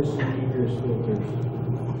 Ingress and egress filters.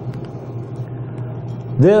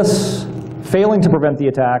 This, failing to prevent the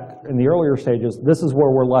attack in the earlier stages, this is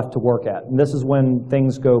where we're left to work at, and this is when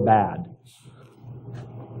things go bad.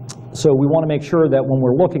 So we want to make sure that when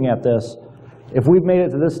we're looking at this, if we've made it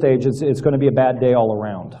to this stage, it's going to be a bad day all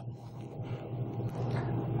around.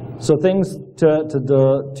 So things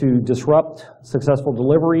to disrupt successful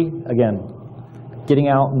delivery, again, getting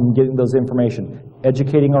out and getting those information,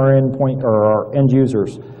 educating our endpoint or our end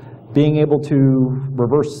users, being able to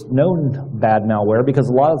reverse known bad malware, because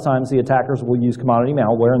a lot of times the attackers will use commodity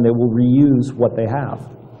malware and they will reuse what they have.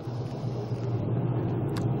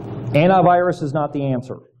 Antivirus is not the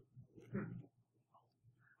answer.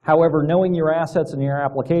 However, knowing your assets and your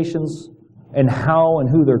applications and how and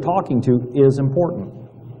who they're talking to is important.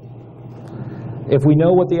 If we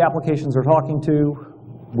know what the applications are talking to,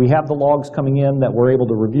 we have the logs coming in that we're able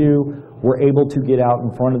to review, we're able to get out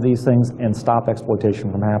in front of these things and stop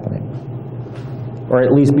exploitation from happening. Or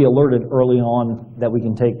at least be alerted early on that we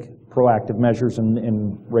can take proactive measures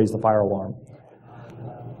and raise the fire alarm.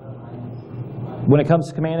 When it comes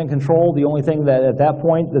to command and control, the only thing that at that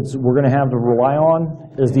point we're going to have to rely on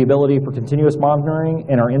is the ability for continuous monitoring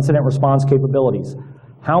and our incident response capabilities.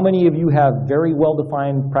 How many of you have very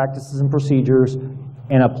well-defined practices and procedures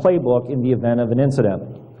and a playbook in the event of an incident?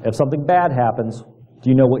 If something bad happens, do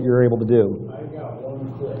you know what you're able to do? I got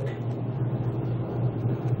one click.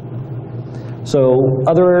 So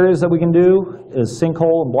other areas that we can do is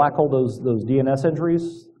sinkhole and black hole those DNS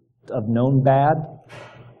entries of known bad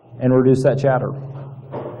and reduce that chatter.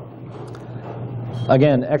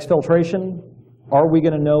 Again, exfiltration, are we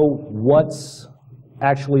going to know what's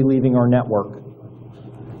actually leaving our network?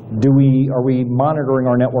 Are we monitoring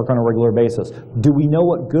our network on a regular basis? Do we know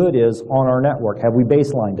what good is on our network? Have we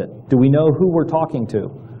baselined it? Do we know who we're talking to?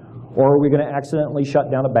 Or are we going to accidentally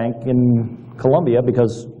shut down a bank in Colombia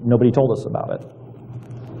because nobody told us about it?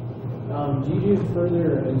 Do you do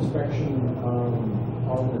further inspection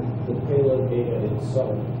on the payload data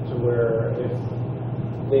itself, to where if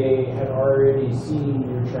they had already seen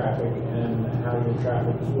your traffic and how your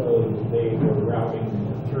traffic flowed, they were routing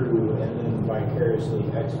through and then vicariously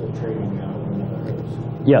exfiltrating out of another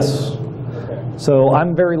host? Yes. Okay. So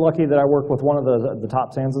I'm very lucky that I work with one of the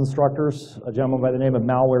top SANS instructors, a gentleman by the name of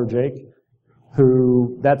Malware Jake,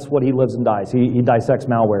 who that's what he lives and dies. He dissects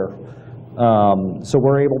malware. So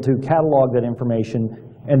we're able to catalog that information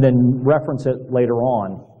and then reference it later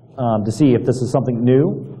on to see if this is something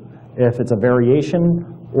new, if it's a variation,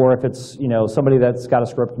 or if it's somebody that's got a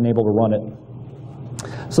script and able to run it.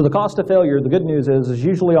 So the cost of failure, the good news is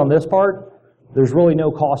usually on this part, there's really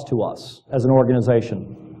no cost to us as an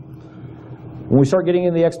organization. When we start getting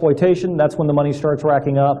into the exploitation, that's when the money starts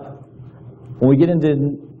racking up. When we get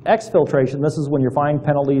into exfiltration, this is when your fine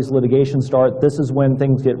penalties, litigation start. This is when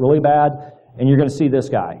things get really bad, and you're going to see this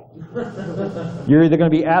guy. You're either going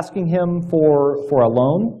to be asking him for a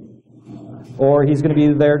loan, or he's going to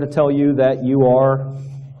be there to tell you that you are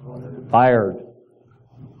fired.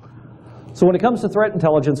 So when it comes to threat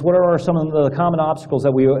intelligence, what are some of the common obstacles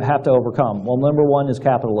that we have to overcome? Well, number one is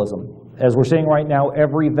capitalism. As we're seeing right now,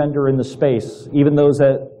 every vendor in the space, even those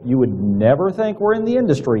that you would never think were in the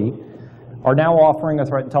industry, are now offering a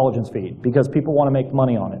threat intelligence feed because people want to make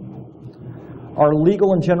money on it. Our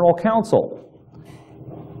legal and general counsel,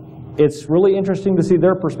 it's really interesting to see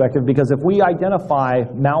their perspective, because if we identify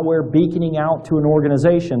malware beaconing out to an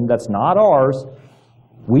organization that's not ours,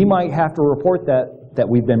 we might have to report that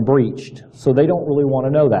we've been breached. So they don't really want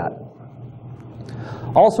to know that.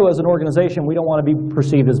 Also, as an organization, we don't want to be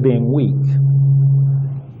perceived as being weak.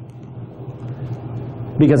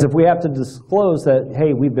 Because if we have to disclose that,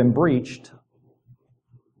 hey, we've been breached,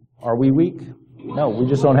 are we weak? No, we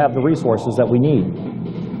just don't have the resources that we need.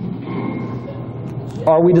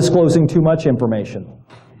 Are we disclosing too much information?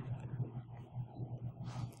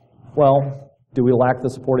 Well, do we lack the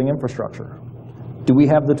supporting infrastructure? Do we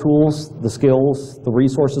have the tools, the skills, the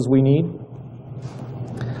resources we need?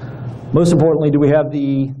 Most importantly, do we have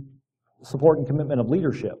the support and commitment of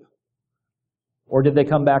leadership? Or did they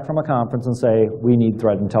come back from a conference and say, we need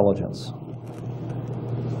threat intelligence?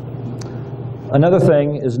 Another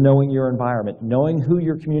thing is knowing your environment, knowing who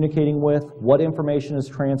you're communicating with, what information is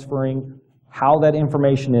transferring, how that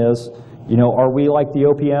information is. Are we like the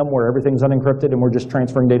OPM where everything's unencrypted and we're just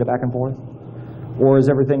transferring data back and forth? Or is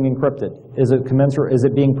everything encrypted? Is it commensurate? Is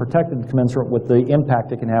it being protected commensurate with the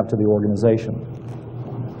impact it can have to the organization?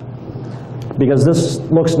 Because this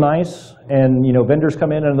looks nice and vendors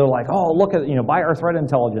come in and they're like, oh, look at, buy our threat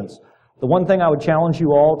intelligence. The one thing I would challenge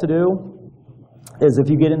you all to do is if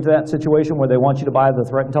you get into that situation where they want you to buy the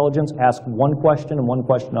threat intelligence, ask one question and one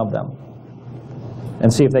question of them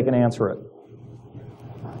and see if they can answer it.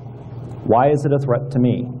 Why is it a threat to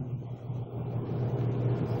me?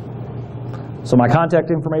 So my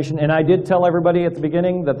contact information, and I did tell everybody at the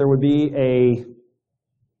beginning that there would be a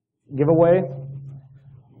giveaway.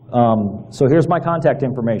 So here's my contact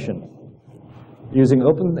information using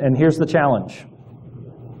open, and here's the challenge.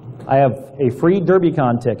 I have a free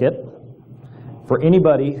DerbyCon ticket for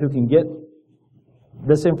anybody who can get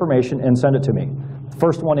this information and send it to me.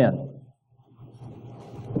 First one in.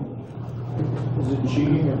 Is it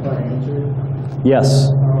cheating if I answer? Yes.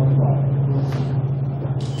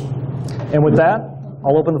 And with that,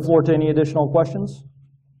 I'll open the floor to any additional questions.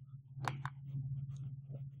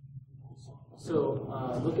 So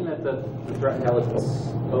looking at the threat intelligence,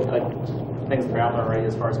 like things that are out there already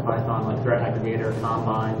as far as Python, like threat aggregator,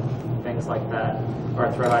 Combine, things like that,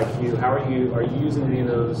 or threat IQ, how are you using any of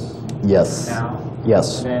those Yes. now?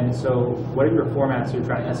 Yes. And then, so what are your formats you're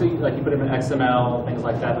trying? I see like you put them in XML, things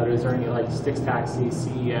like that, but is there any like Sticks Taxi,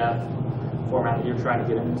 CEF format that you're trying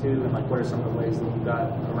to get into, and like what are some of the ways that you've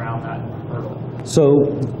got around that hurdle? So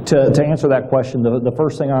to answer that question, the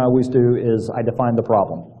first thing I always do is I define the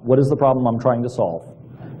problem. What is the problem I'm trying to solve?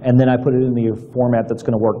 And then I put it in the format that's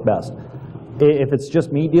going to work best. If it's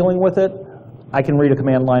just me dealing with it, I can read a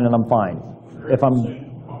command line and I'm fine. If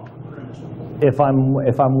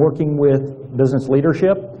I'm working with business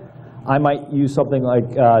leadership, I might use something like,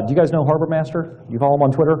 do you guys know Harbor Master? You follow him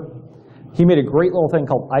on Twitter? He made a great little thing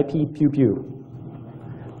called IP Pew Pew.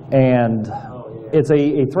 And it's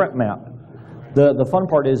a threat map. The fun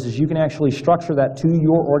part is you can actually structure that to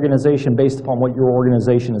your organization based upon what your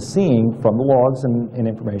organization is seeing from the logs and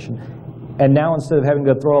information. And now instead of having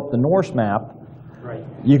to throw up the Norse map, Right.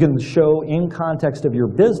 you can show in context of your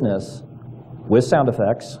business with sound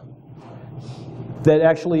effects that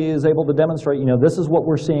actually is able to demonstrate, this is what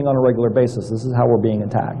we're seeing on a regular basis. This is how we're being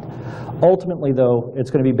attacked. Ultimately, though, it's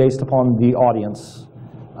going to be based upon the audience.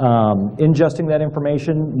 Ingesting that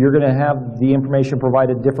information, you're going to have the information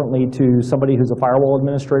provided differently to somebody who's a firewall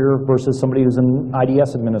administrator versus somebody who's an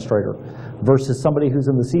IDS administrator versus somebody who's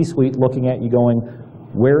in the C-suite looking at you going,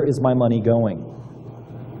 where is my money going?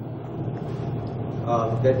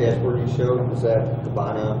 That dashboard you showed, was that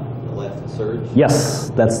Kibana Elasticsearch? Yes,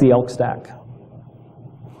 that's the elk stack.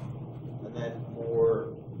 And then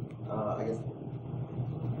for, I guess,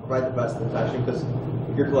 provide the best detection, because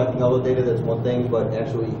if you're collecting all the data, that's one thing, but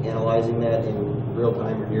actually analyzing that in real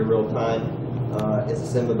time or near real time, is the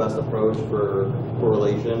same the best approach for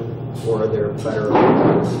correlation, or are there better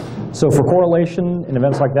approaches? So for correlation in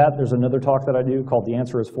events like that, there's another talk that I do called The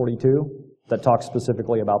Answer is 42 that talks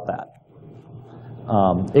specifically about that.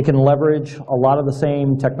 It can leverage a lot of the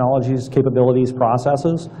same technologies, capabilities,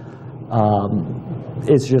 processes.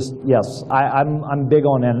 It's just, yes, I'm big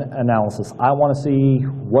on analysis. I want to see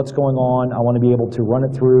what's going on. I want to be able to run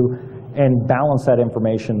it through and balance that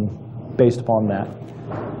information based upon that.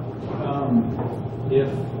 If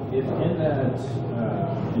in that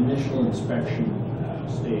initial inspection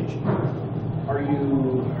stage, are you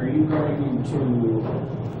going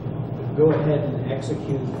to go ahead and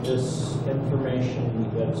execute this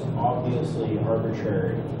information that's obviously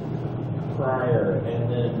arbitrary prior, and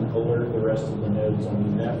then alert the rest of the nodes on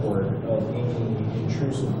the network of any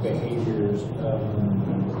intrusive behaviors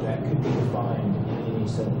that could be defined in any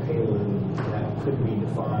set of payload that could be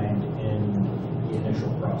defined in the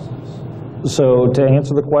initial process? So to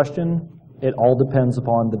answer the question, it all depends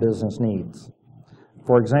upon the business needs.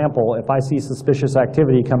 For example, if I see suspicious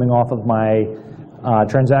activity coming off of my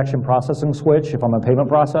transaction processing switch, if I'm a payment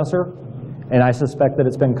processor, and I suspect that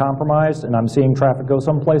it's been compromised and I'm seeing traffic go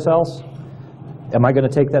someplace else, am I going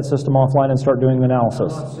to take that system offline and start doing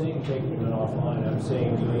analysis? I'm not saying taking it offline, I'm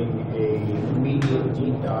saying doing an immediate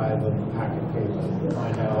deep dive of the packet payload to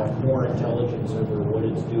find out more intelligence over what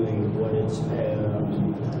it's doing, what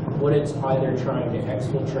it's either trying to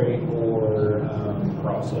exfiltrate or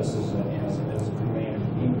process as a command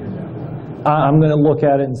in your network. I'm going to look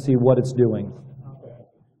at it and see what it's doing.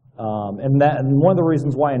 And one of the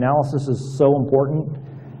reasons why analysis is so important,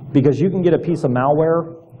 because you can get a piece of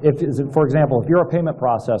malware. For example, if you're a payment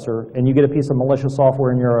processor and you get a piece of malicious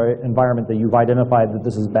software in your environment that you've identified that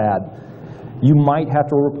this is bad, you might have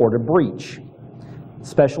to report a breach,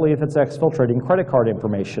 especially if it's exfiltrating credit card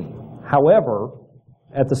information. However,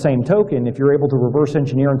 at the same token, if you're able to reverse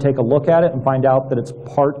engineer and take a look at it and find out that it's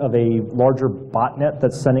part of a larger botnet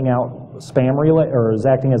that's sending out spam relay or is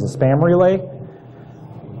acting as a spam relay,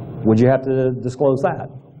 would you have to disclose that?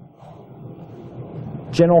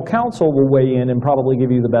 General counsel will weigh in and probably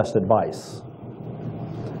give you the best advice.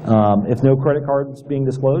 If no credit cards being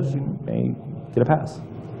disclosed, you may get a pass.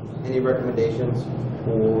 Any recommendations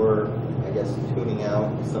for, I guess, tuning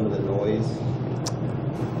out some of the noise?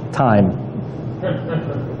 Time.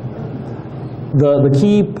 The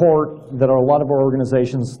key part that a lot of our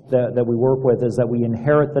organizations that we work with is that we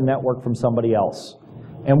inherit the network from somebody else.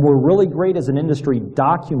 And we're really great as an industry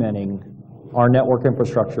documenting our network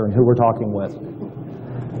infrastructure and who we're talking with.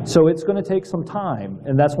 So it's going to take some time,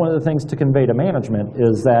 and that's one of the things to convey to management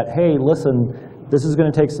is that, hey, listen, this is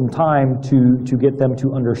going to take some time to get them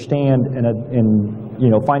to understand and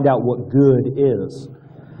find out what good is.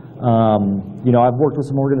 I've worked with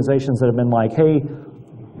some organizations that have been like, hey,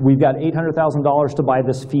 we've got $800,000 to buy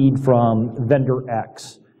this feed from vendor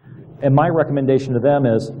X. And my recommendation to them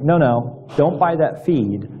is, no, don't buy that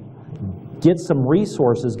feed. Get some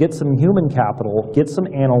resources, get some human capital, get some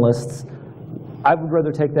analysts. I would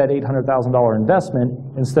rather take that $800,000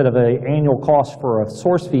 investment instead of an annual cost for a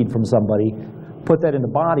source feed from somebody, put that into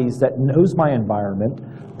bodies that knows my environment,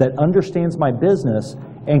 that understands my business,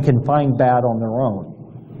 and can find bad on their own.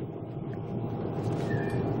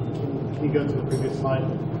 Can you go to the previous slide?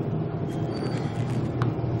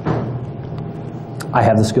 I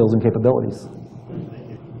have the skills and capabilities. Thank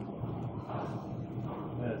you.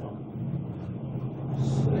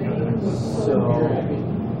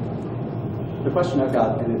 The question I've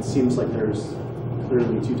got, and it seems like there's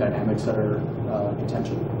clearly two dynamics that are in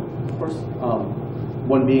tension, of course.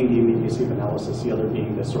 One being the immediacy of analysis, the other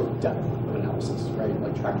being the sort of depth of analysis, right?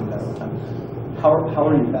 Like tracking that over time. How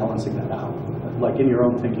are you balancing that out? Like in your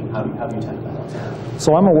own thinking, how do you tend to balance that?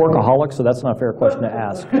 So I'm a workaholic, so that's not a fair question to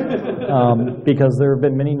ask. Because there have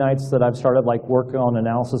been many nights that I've started like working on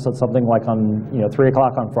analysis of something like on 3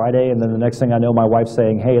 o'clock on Friday, and then the next thing I know, my wife's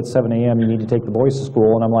saying, hey, it's 7 a.m., you need to take the boys to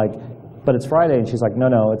school, and I'm like, but it's Friday, and she's like,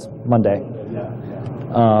 no, it's Monday. Yeah.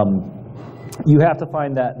 You have to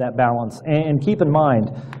find that balance, and keep in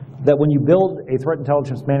mind that when you build a threat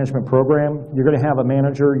intelligence management program, you're going to have a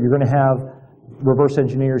manager, you're going to have reverse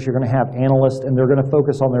engineers, you're going to have analysts, and they're going to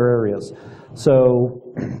focus on their areas. So,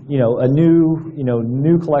 a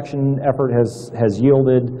new collection effort has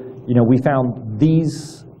yielded, we found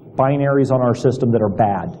these binaries on our system that are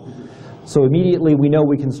bad. So immediately we know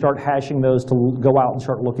we can start hashing those to go out and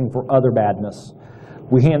start looking for other badness.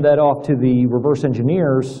 We hand that off to the reverse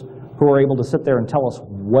engineers who are able to sit there and tell us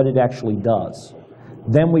what it actually does.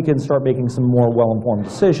 Then we can start making some more well-informed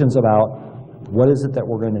decisions about what is it that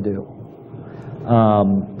we're going to do.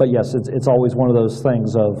 But yes, it's always one of those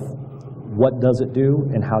things of what does it do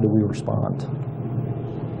and how do we respond.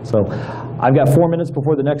 So I've got 4 minutes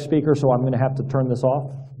before the next speaker, so I'm going to have to turn this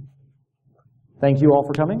off. Thank you all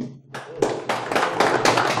for coming.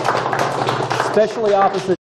 Especially opposite.